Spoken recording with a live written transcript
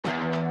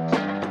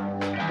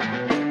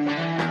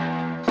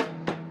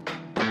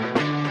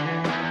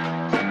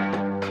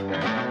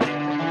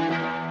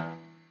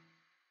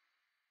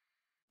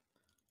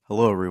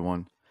Hello,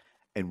 everyone,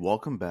 and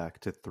welcome back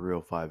to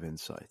 305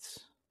 Insights,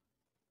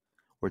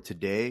 where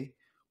today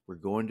we're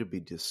going to be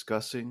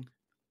discussing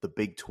the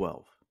Big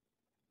 12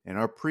 and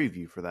our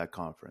preview for that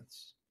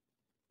conference.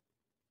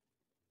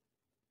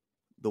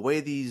 The way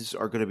these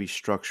are going to be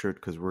structured,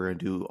 because we're going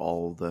to do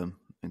all of them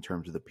in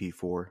terms of the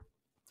P4,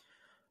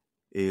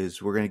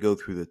 is we're going to go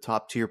through the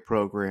top tier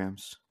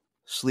programs,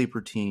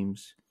 sleeper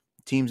teams,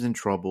 teams in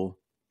trouble,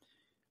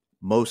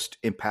 most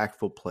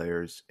impactful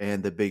players,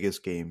 and the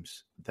biggest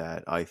games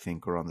that I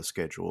think are on the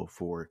schedule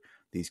for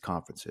these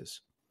conferences.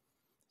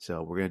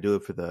 So we're going to do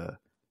it for the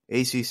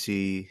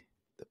ACC,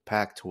 the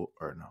Pac-12,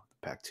 or no,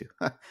 the Pac-2.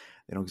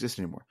 They don't exist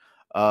anymore.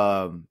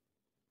 The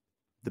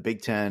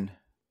Big 10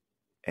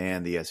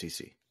 and the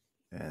SEC.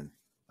 And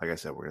like I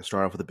said, we're going to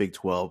start off with the Big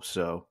 12.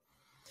 So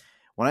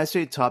when I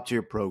say top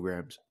tier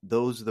programs,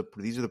 these are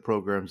the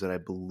programs that I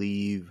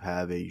believe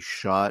have a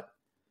shot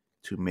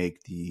to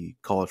make the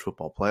college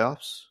football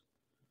playoffs,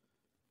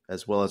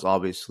 as well as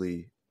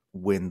obviously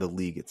win the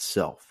league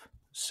itself.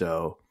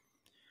 So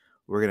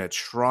we're going to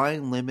try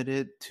and limit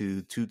it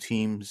to 2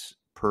 teams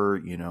per,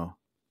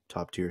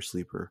 top tier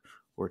sleeper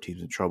or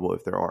teams in trouble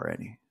if there are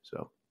any.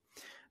 So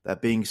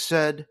that being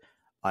said,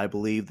 I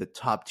believe the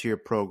top tier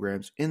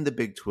programs in the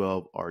Big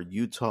 12 are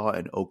Utah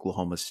and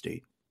Oklahoma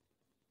State.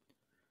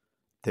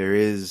 There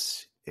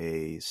is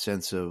a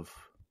sense of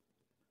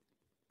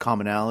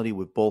commonality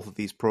with both of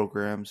these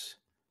programs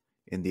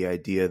in the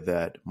idea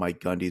that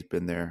Mike Gundy's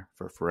been there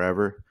for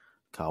forever.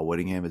 Kyle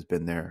Whittingham has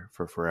been there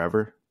for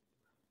forever.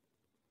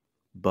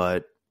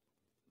 But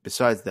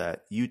besides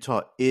that,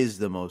 Utah is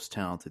the most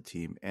talented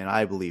team, and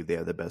I believe they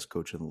have the best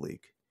coach in the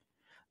league.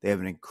 They have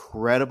an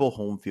incredible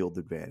home field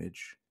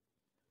advantage.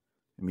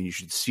 I mean, you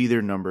should see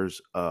their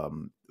numbers.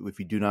 If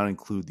you do not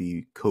include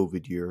the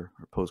COVID year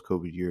or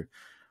post-COVID year,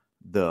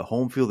 the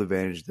home field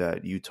advantage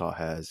that Utah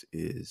has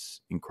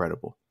is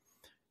incredible.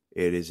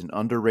 It is an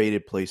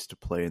underrated place to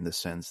play in the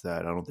sense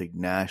that I don't think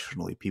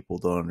nationally people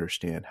don't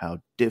understand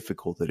how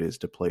difficult it is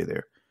to play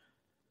there.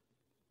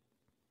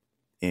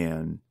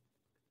 And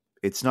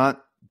it's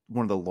not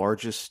one of the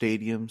largest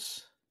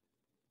stadiums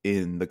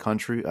in the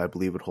country. I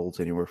believe it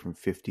holds anywhere from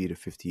 50 to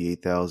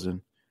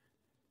 58,000,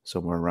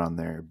 somewhere around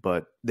there.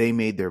 But they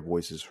made their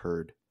voices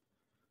heard.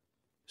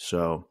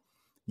 So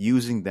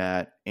using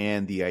that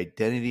and the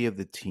identity of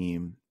the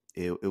team,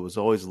 it was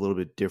always a little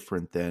bit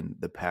different than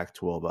the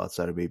Pac-12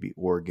 outside of maybe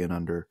Oregon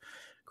under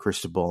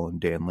Cristobal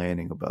and Dan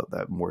Lanning, about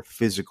that more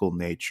physical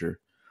nature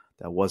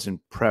that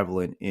wasn't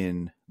prevalent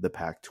in the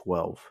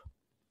Pac-12.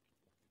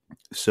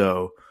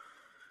 So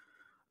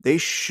they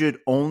should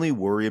only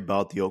worry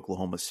about the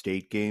Oklahoma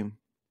State game.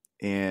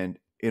 And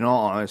in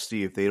all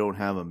honesty, if they don't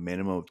have a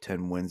minimum of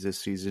 10 wins this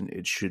season,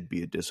 it should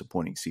be a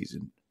disappointing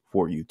season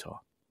for Utah.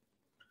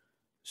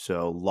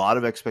 So a lot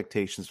of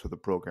expectations for the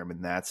program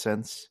in that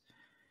sense.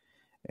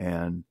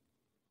 And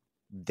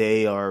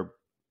they are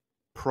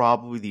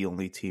probably the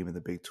only team in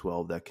the Big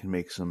 12 that can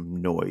make some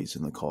noise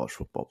in the college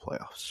football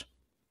playoffs.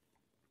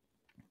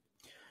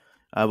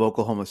 I have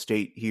Oklahoma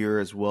State here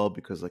as well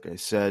because, like I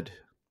said,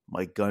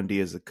 Mike Gundy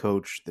is the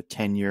coach, the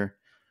tenure.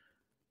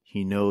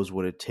 He knows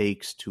what it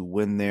takes to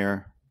win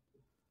there.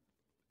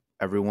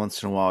 Every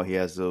once in a while, he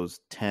has those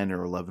 10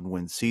 or 11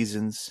 win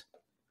seasons.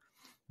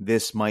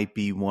 This might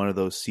be one of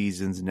those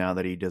seasons now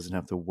that he doesn't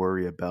have to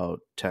worry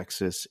about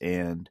Texas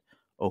and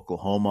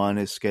Oklahoma on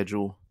his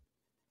schedule.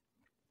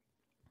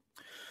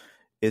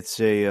 It's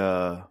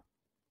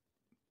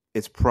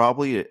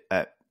probably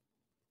it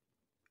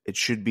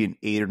should be an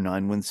 8 or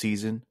 9 win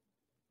season.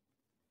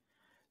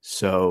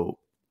 So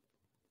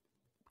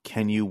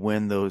can you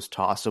win those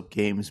toss-up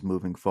games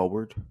moving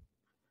forward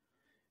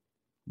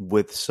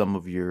with some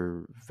of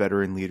your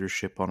veteran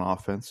leadership on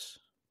offense?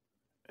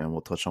 And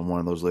we'll touch on one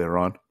of those later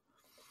on.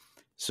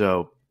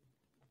 So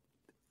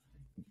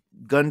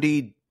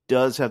Gundy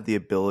does have the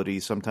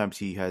ability. Sometimes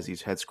he has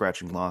these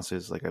head-scratching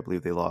losses, like I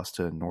believe they lost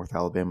to North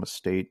Alabama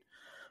State,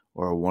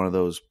 or one of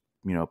those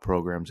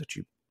programs that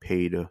you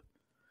pay to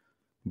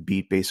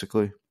beat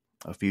basically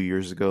a few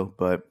years ago.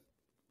 But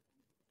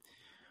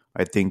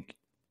I think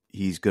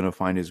he's going to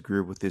find his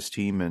groove with this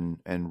team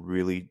and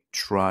really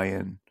try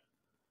and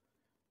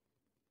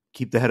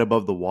keep the head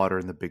above the water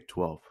in the Big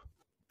 12,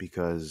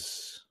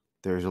 because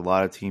there's a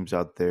lot of teams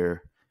out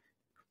there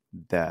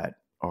that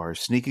are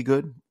sneaky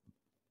good,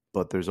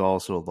 but there's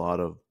also a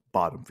lot of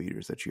bottom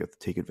feeders that you have to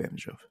take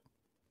advantage of.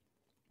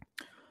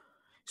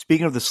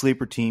 Speaking of the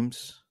sleeper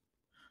teams,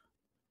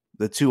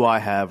 the 2 I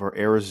have are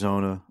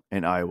Arizona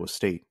and Iowa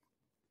State.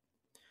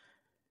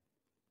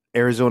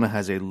 Arizona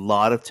has a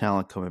lot of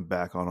talent coming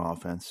back on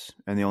offense,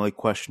 and the only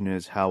question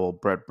is, how will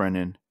Brett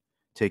Brennan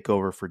take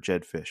over for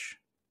Jed Fish?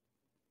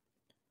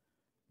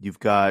 You've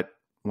got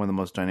one of the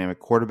most dynamic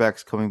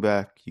quarterbacks coming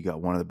back. You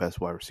got one of the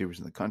best wide receivers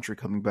in the country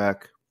coming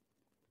back.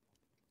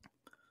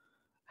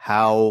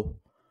 How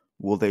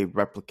will they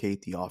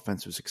replicate the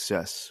offensive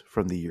success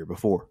from the year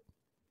before?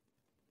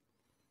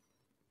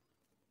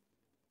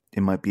 It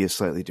might be a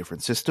slightly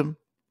different system.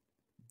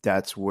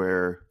 That's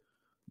where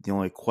the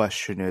only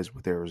question is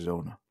with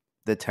Arizona.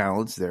 The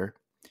talent's there.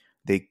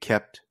 They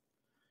kept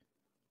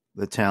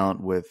the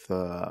talent with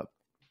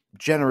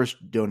generous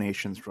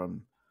donations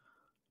from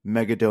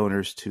mega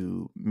donors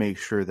to make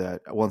sure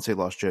that once they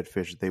lost Jed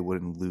Fish, they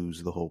wouldn't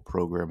lose the whole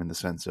program in the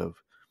sense of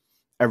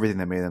everything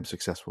that made them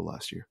successful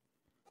last year.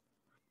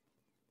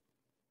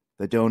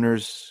 The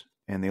donors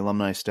and the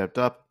alumni stepped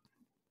up,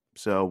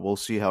 so we'll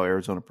see how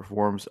Arizona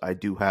performs. I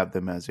do have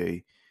them as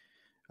a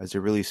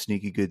really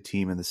sneaky good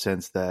team in the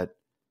sense that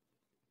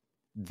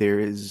there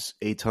is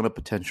a ton of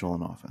potential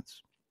in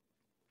offense.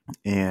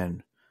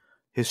 And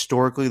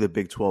historically, the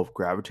Big 12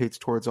 gravitates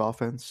towards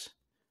offense.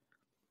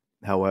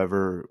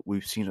 However,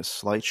 we've seen a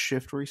slight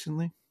shift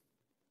recently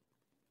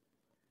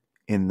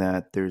in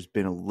that there's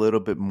been a little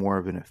bit more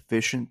of an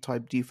efficient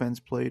type defense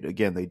played.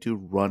 Again, they do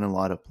run a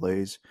lot of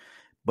plays,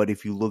 but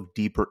if you look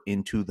deeper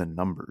into the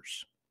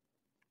numbers,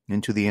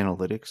 into the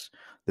analytics,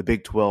 the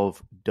Big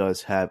 12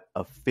 does have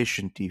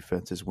efficient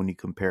defenses when you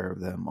compare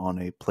them on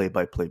a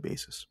play-by-play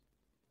basis.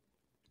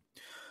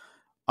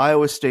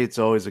 Iowa State's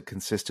always a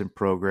consistent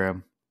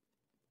program,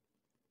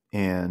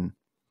 and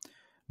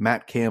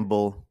Matt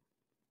Campbell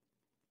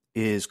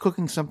is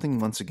cooking something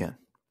once again.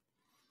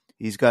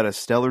 He's got a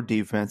stellar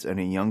defense and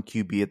a young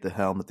QB at the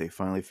helm that they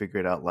finally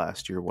figured out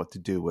last year what to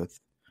do with.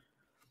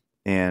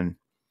 And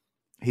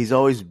he's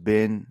always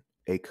been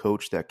a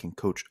coach that can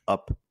coach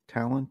up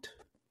talent.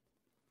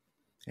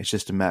 It's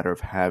just a matter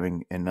of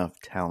having enough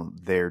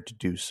talent there to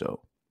do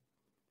so.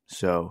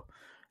 So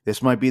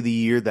this might be the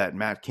year that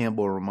Matt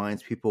Campbell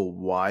reminds people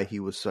why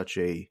he was such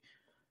a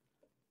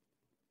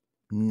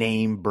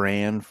name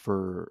brand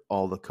for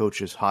all the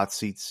coaches' hot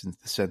seats in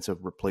the sense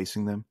of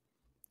replacing them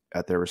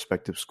at their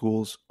respective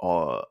schools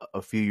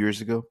a few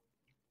years ago.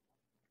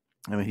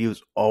 I mean, he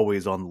was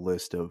always on the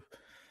list of,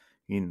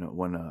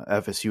 when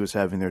FSU was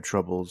having their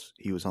troubles,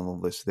 he was on the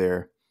list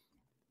there.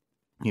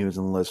 He was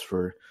on the list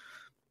for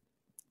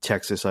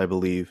Texas, I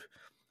believe.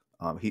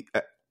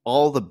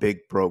 All the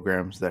big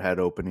programs that had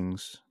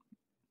openings,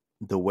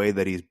 the way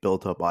that he's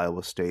built up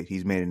Iowa State,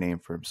 he's made a name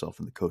for himself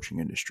in the coaching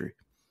industry.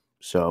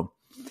 So,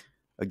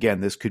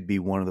 again, this could be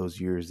one of those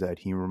years that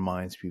he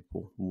reminds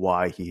people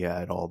why he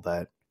had all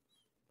that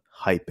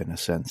hype, in a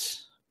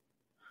sense,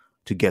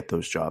 to get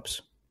those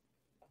jobs.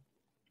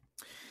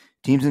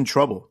 Teams in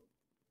trouble.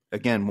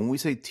 Again, when we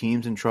say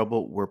teams in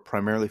trouble, we're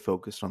primarily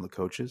focused on the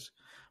coaches,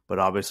 but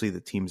obviously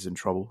the team is in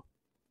trouble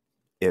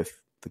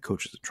if the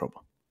coach is in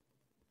trouble.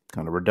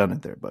 Kind of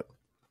redundant there, but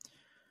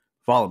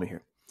follow me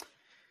here.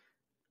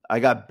 I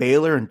got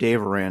Baylor and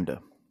Dave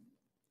Aranda.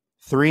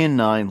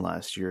 3-9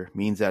 last year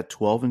means that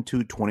 12-2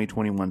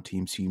 2021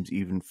 team seems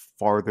even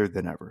farther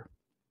than ever.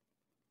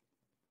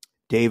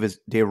 Dave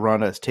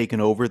Aranda has taken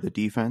over the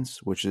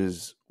defense, which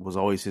was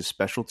always his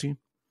specialty.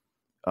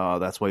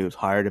 That's why he was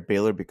hired at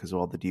Baylor, because of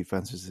all the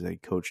defenses that he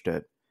coached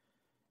at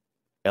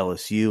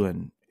LSU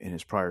and in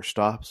his prior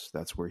stops.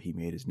 That's where he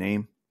made his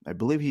name. I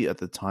believe at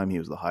the time he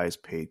was the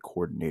highest paid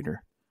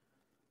coordinator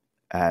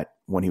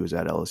when he was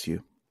at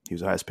LSU. He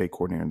was the highest paid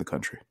coordinator in the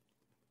country.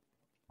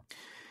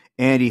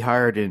 And he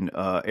hired an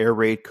air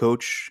raid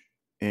coach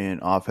and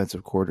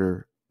offensive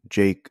coordinator,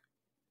 Jake.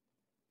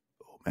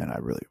 Oh, man, I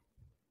really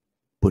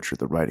butchered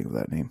the writing of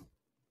that name.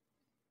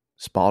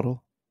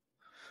 Spottle?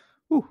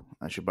 Ooh,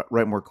 I should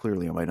write more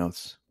clearly on my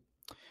notes.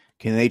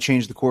 Can they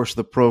change the course of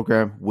the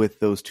program with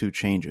those two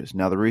changes?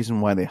 Now, the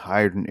reason why they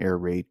hired an air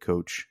raid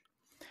coach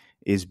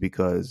is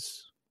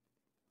because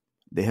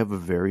they have a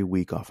very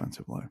weak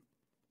offensive line.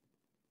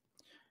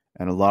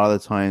 And a lot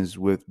of the times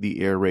with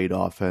the air raid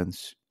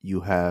offense,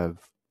 you have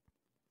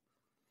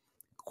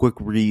quick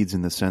reads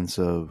in the sense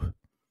of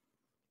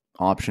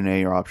option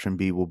A or option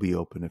B will be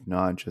open. If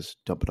not,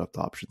 just dump it up to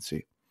option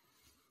C.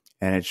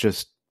 And it's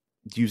just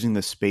using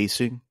the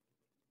spacing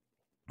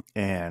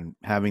and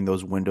having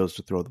those windows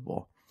to throw the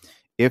ball.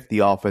 If the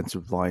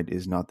offensive line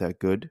is not that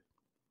good,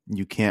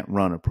 you can't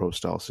run a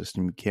pro-style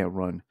system. You can't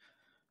run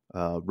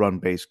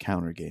run-based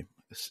counter game,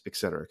 et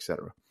cetera, et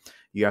cetera.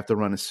 You have to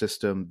run a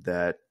system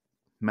that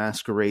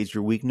masquerades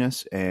your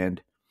weakness,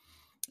 and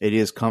it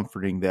is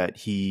comforting that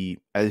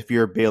if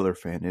you're a Baylor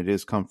fan, it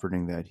is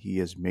comforting that he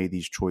has made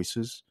these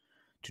choices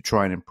to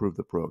try and improve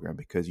the program,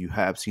 because you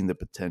have seen the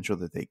potential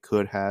that they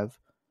could have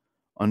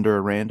under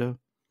Aranda.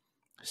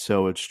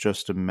 So it's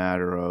just a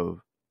matter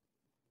of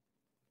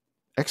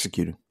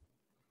executing.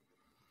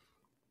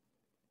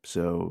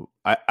 So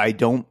I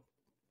don't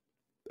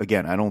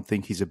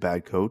think he's a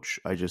bad coach.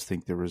 I just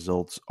think the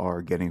results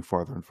are getting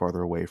farther and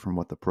farther away from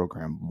what the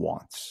program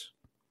wants,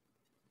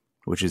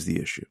 which is the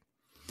issue.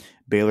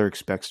 Baylor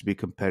expects to be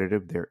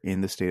competitive. They're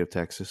in the state of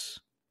Texas.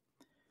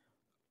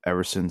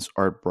 Ever since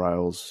Art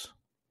Briles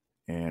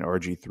and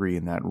RG3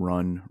 in that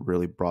run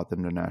really brought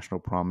them to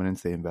national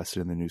prominence, they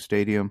invested in the new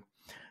stadium.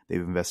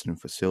 They've invested in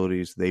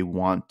facilities. They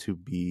want to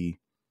be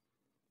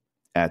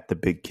at the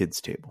big kids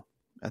table,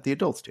 at the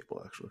adults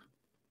table, actually.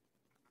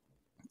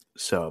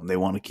 So they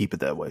want to keep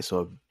it that way. So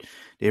if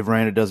Dave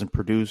Aranda doesn't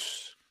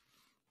produce,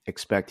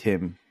 expect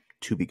him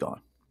to be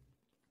gone.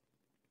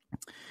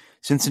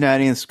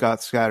 Cincinnati and Scott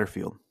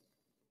Satterfield.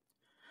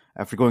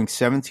 After going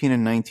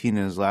 17-19 in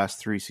his last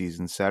three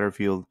seasons,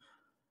 Satterfield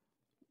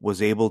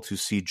was able to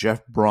see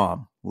Jeff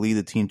Brom lead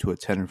the team to a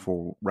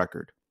 10-4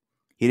 record.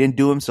 He didn't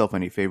do himself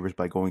any favors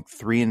by going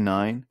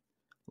 3-9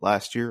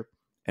 last year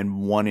and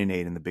 1-8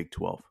 in the Big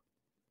 12.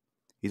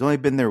 He's only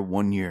been there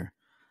 1 year,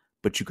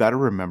 but you got to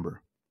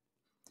remember,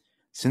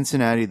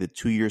 Cincinnati the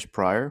 2 years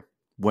prior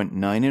went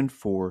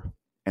 9-4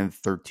 and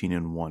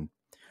 13-1.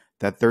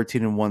 That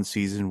 13-1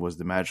 season was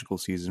the magical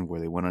season where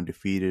they went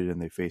undefeated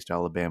and they faced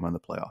Alabama in the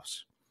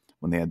playoffs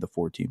when they had the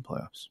 4-team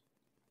playoffs.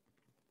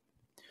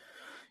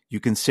 You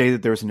can say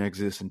that there's an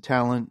exodus in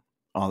talent,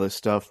 all this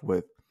stuff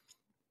with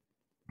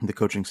the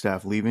coaching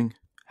staff leaving.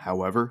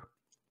 However,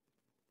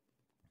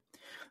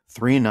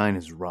 3-9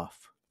 is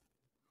rough.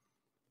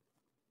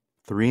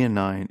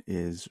 3-9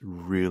 is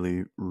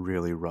really,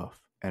 really rough.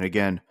 And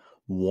again,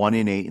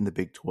 1-8 in the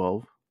Big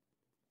 12.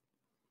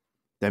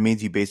 That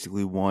means you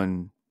basically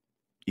won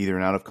either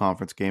an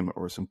out-of-conference game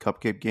or some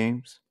cupcake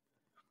games,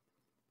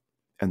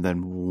 and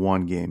then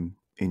one game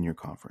in your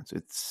conference.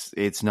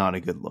 It's not a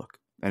good look.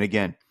 And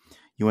again,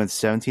 you went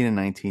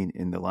 17-19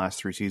 in the last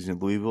 3 seasons in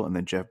Louisville, and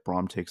then Jeff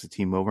Brom takes the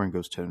team over and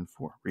goes 10-4,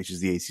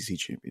 reaches the ACC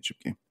championship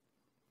game.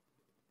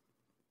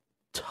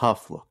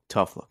 Tough look.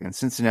 And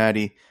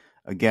Cincinnati,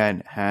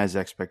 again, has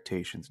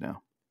expectations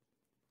now,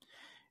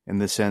 in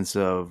the sense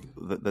of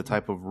the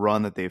type of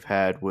run that they've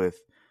had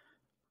with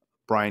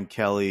Brian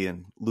Kelly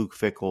and Luke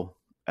Fickell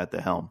at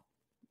the helm.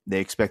 They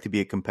expect to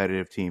be a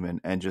competitive team,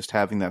 and just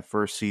having that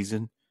first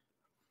season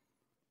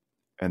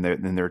and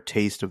their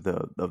taste of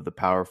the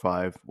Power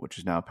 5, which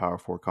is now Power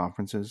 4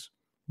 conferences,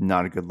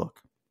 not a good look.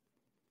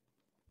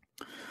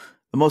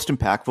 The most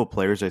impactful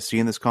players I see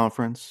in this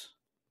conference,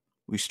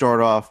 we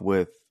start off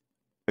with,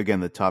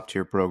 again, the top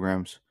tier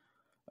programs.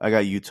 I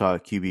got Utah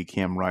QB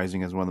Cam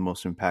Rising as one of the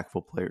most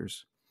impactful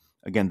players.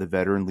 Again, the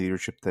veteran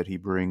leadership that he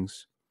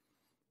brings.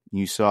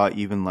 You saw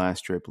even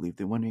last year, I believe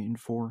they went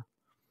 8-4.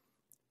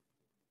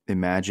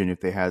 Imagine if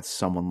they had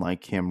someone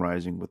like Cam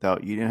Rising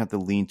you didn't have to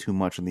lean too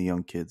much on the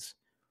young kids.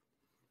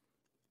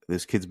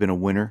 This kid's been a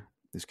winner.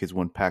 This kid's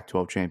won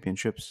Pac-12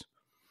 championships.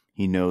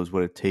 He knows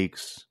what it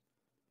takes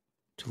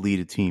to lead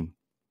a team,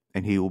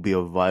 and he will be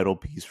a vital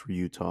piece for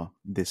Utah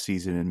this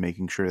season in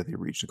making sure that they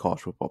reach the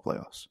college football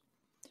playoffs.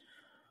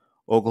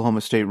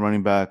 Oklahoma State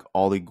running back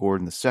Ollie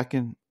Gordon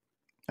II.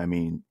 I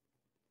mean,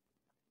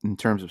 in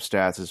terms of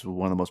stats, this is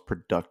one of the most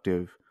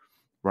productive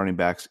running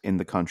backs in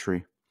the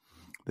country.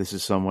 This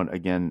is someone,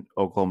 again,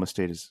 Oklahoma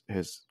State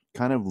has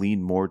kind of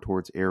leaned more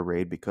towards air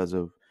raid because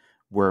of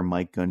where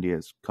Mike Gundy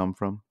has come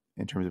from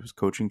in terms of his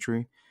coaching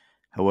tree.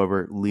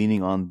 However,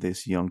 leaning on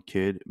this young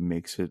kid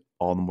makes it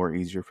all the more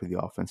easier for the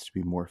offense to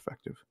be more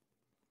effective,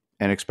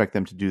 and expect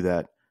them to do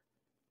that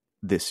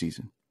this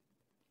season.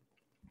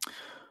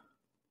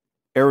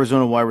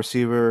 Arizona wide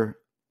receiver,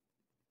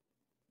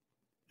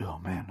 oh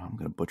man, I'm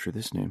going to butcher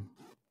this name.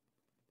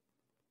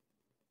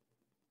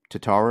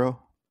 Tataro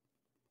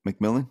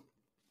McMillan?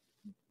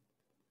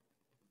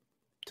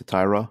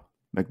 Tatira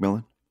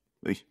McMillan?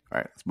 All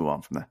right, let's move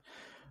on from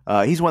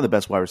that. He's one of the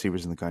best wide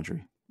receivers in the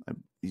country.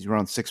 He's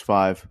around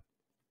 6'5",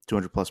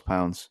 200-plus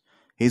pounds.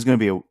 He's going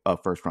to be a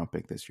first-round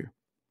pick this year.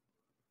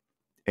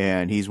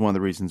 And he's one of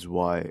the reasons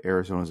why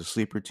Arizona is a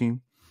sleeper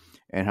team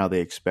and how they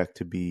expect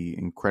to be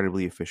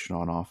incredibly efficient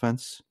on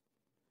offense.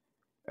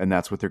 And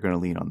that's what they're going to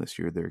lean on this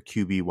year, their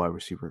QB wide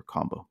receiver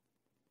combo.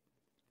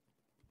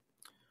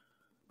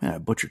 Man, I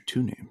butchered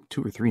 2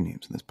 or 3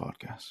 names in this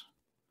podcast.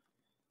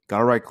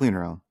 Got it right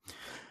cleaner, Alan.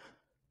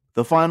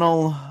 The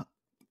final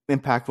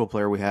impactful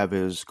player we have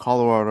is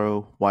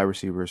Colorado wide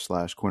receiver /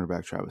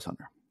 cornerback Travis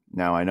Hunter.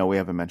 Now, I know we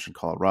haven't mentioned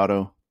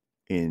Colorado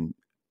in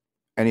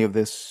any of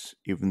this,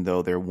 even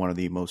though they're one of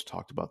the most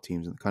talked about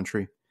teams in the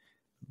country.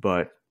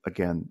 But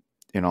again,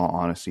 in all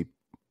honesty,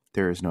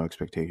 there is no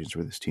expectations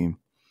for this team.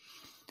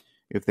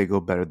 If they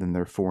go better than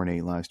their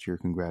 4-8 last year,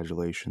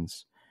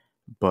 congratulations.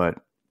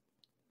 But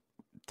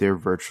they're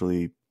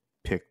virtually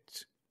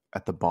picked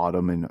at the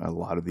bottom in a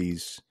lot of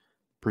these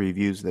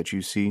previews that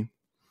you see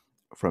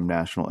from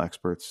national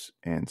experts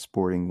and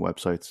sporting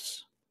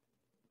websites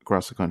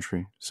across the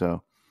country.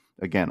 So,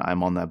 again,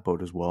 I'm on that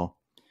boat as well.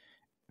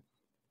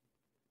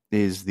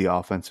 Is the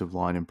offensive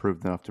line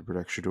improved enough to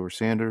protect Shedeur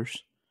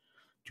Sanders?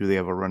 Do they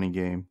have a running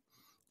game?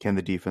 Can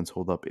the defense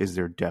hold up? Is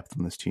there depth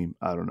on this team?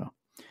 I don't know.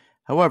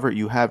 However,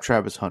 you have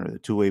Travis Hunter, the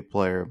two-way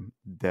player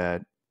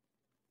that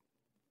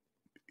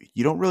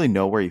you don't really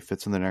know where he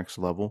fits in the next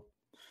level,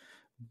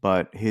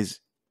 but his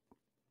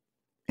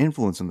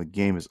influence in the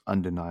game is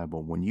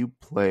undeniable. When you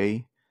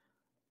play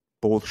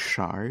both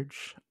sides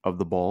of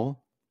the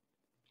ball,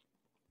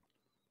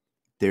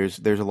 there's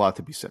a lot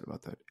to be said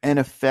about that. And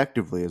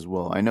effectively as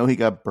well. I know he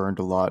got burned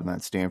a lot in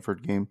that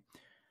Stanford game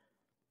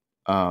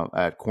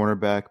at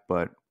cornerback,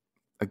 but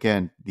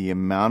again, the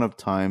amount of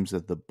times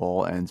that the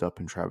ball ends up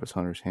in Travis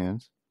Hunter's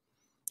hands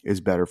is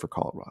better for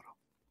Colorado.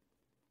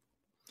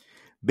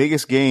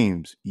 Biggest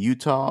games,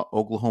 Utah,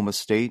 Oklahoma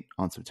State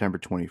on September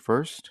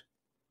 21st.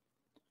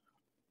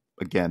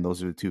 Again,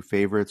 those are the 2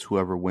 favorites.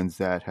 Whoever wins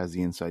that has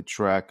the inside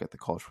track at the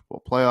college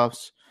football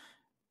playoffs,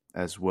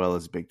 as well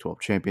as Big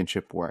 12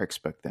 championship, where I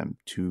expect them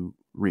to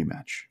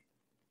rematch.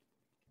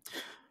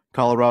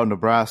 Colorado,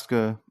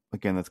 Nebraska.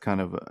 Again, that's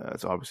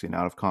that's obviously an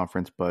out of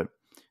conference, but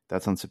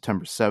that's on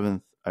September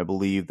 7th. I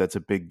believe that's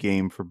a big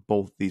game for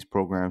both these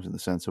programs in the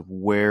sense of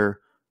where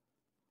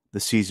the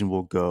season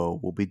will go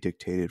will be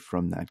dictated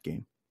from that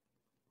game.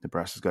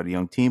 Nebraska's got a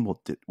young team.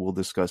 We'll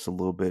discuss a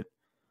little bit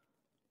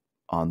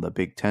on the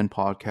Big Ten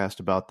podcast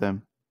about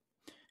them.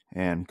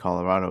 And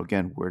Colorado,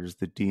 again, where does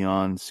the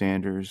Deion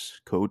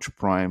Sanders Coach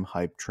Prime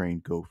hype train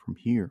go from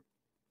here?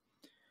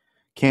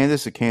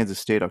 Kansas at Kansas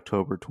State,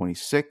 October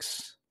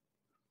 26th.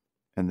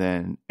 And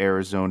then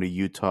Arizona,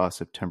 Utah,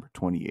 September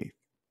 28th.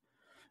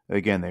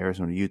 Again, the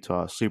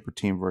Arizona-Utah sleeper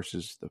team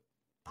versus the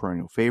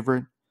perennial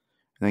favorite.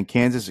 And then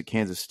Kansas at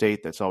Kansas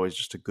State. That's always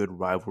just a good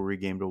rivalry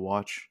game to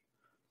watch.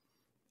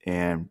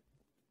 And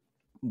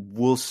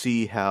we'll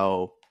see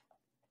how,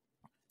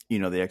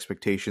 the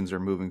expectations are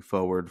moving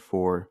forward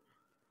for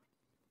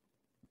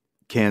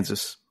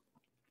Kansas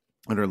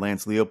under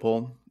Lance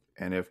Leopold,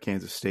 and if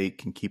Kansas State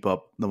can keep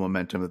up the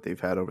momentum that they've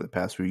had over the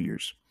past few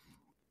years.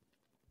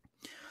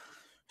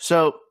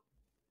 So,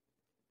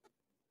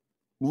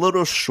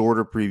 little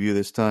shorter preview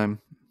this time.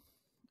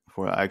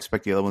 I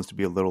expect the other ones to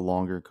be a little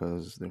longer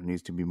because there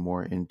needs to be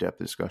more in-depth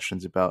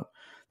discussions about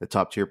the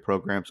top-tier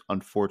programs.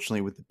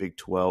 Unfortunately, with the Big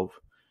 12,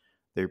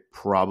 they're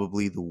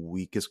probably the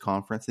weakest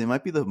conference. They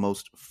might be the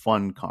most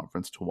fun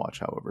conference to watch,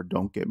 however.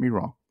 Don't get me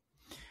wrong.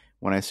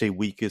 When I say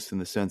weakest in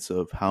the sense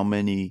of how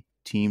many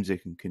teams they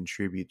can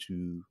contribute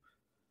to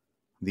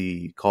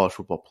the college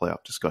football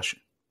playoff discussion.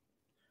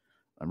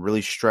 I'm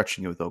really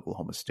stretching it with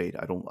Oklahoma State.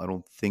 I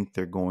don't think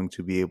they're going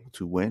to be able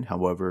to win.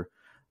 However,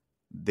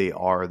 they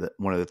are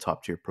one of the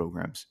top tier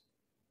programs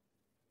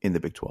in the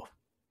Big 12.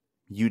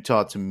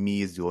 Utah, to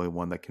me, is the only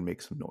one that can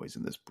make some noise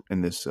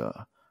in this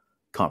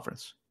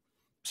conference.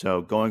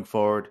 So going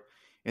forward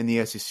in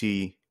the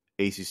SEC,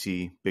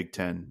 ACC, Big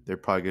Ten, they're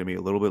probably going to be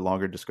a little bit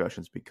longer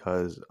discussions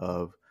because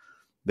of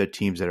the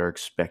teams that are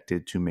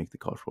expected to make the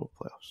college football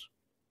playoffs.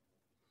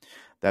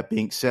 That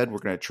being said, we're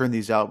going to turn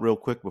these out real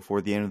quick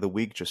before the end of the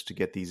week just to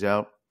get these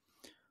out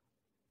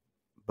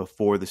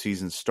before the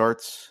season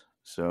starts.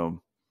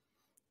 So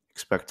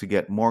expect to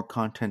get more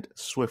content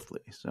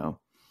swiftly. So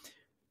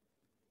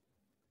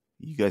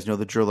you guys know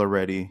the drill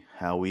already,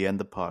 how we end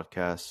the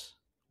podcast.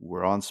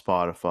 We're on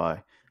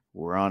Spotify.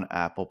 We're on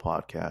Apple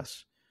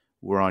Podcasts.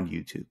 We're on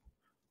YouTube.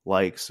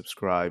 Like,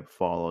 subscribe,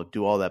 follow,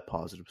 do all that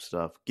positive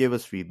stuff. Give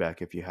us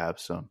feedback if you have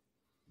some.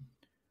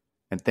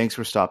 And thanks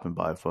for stopping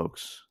by,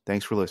 folks.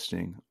 Thanks for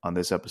listening on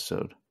this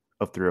episode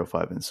of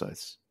 305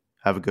 Insights.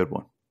 Have a good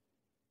one.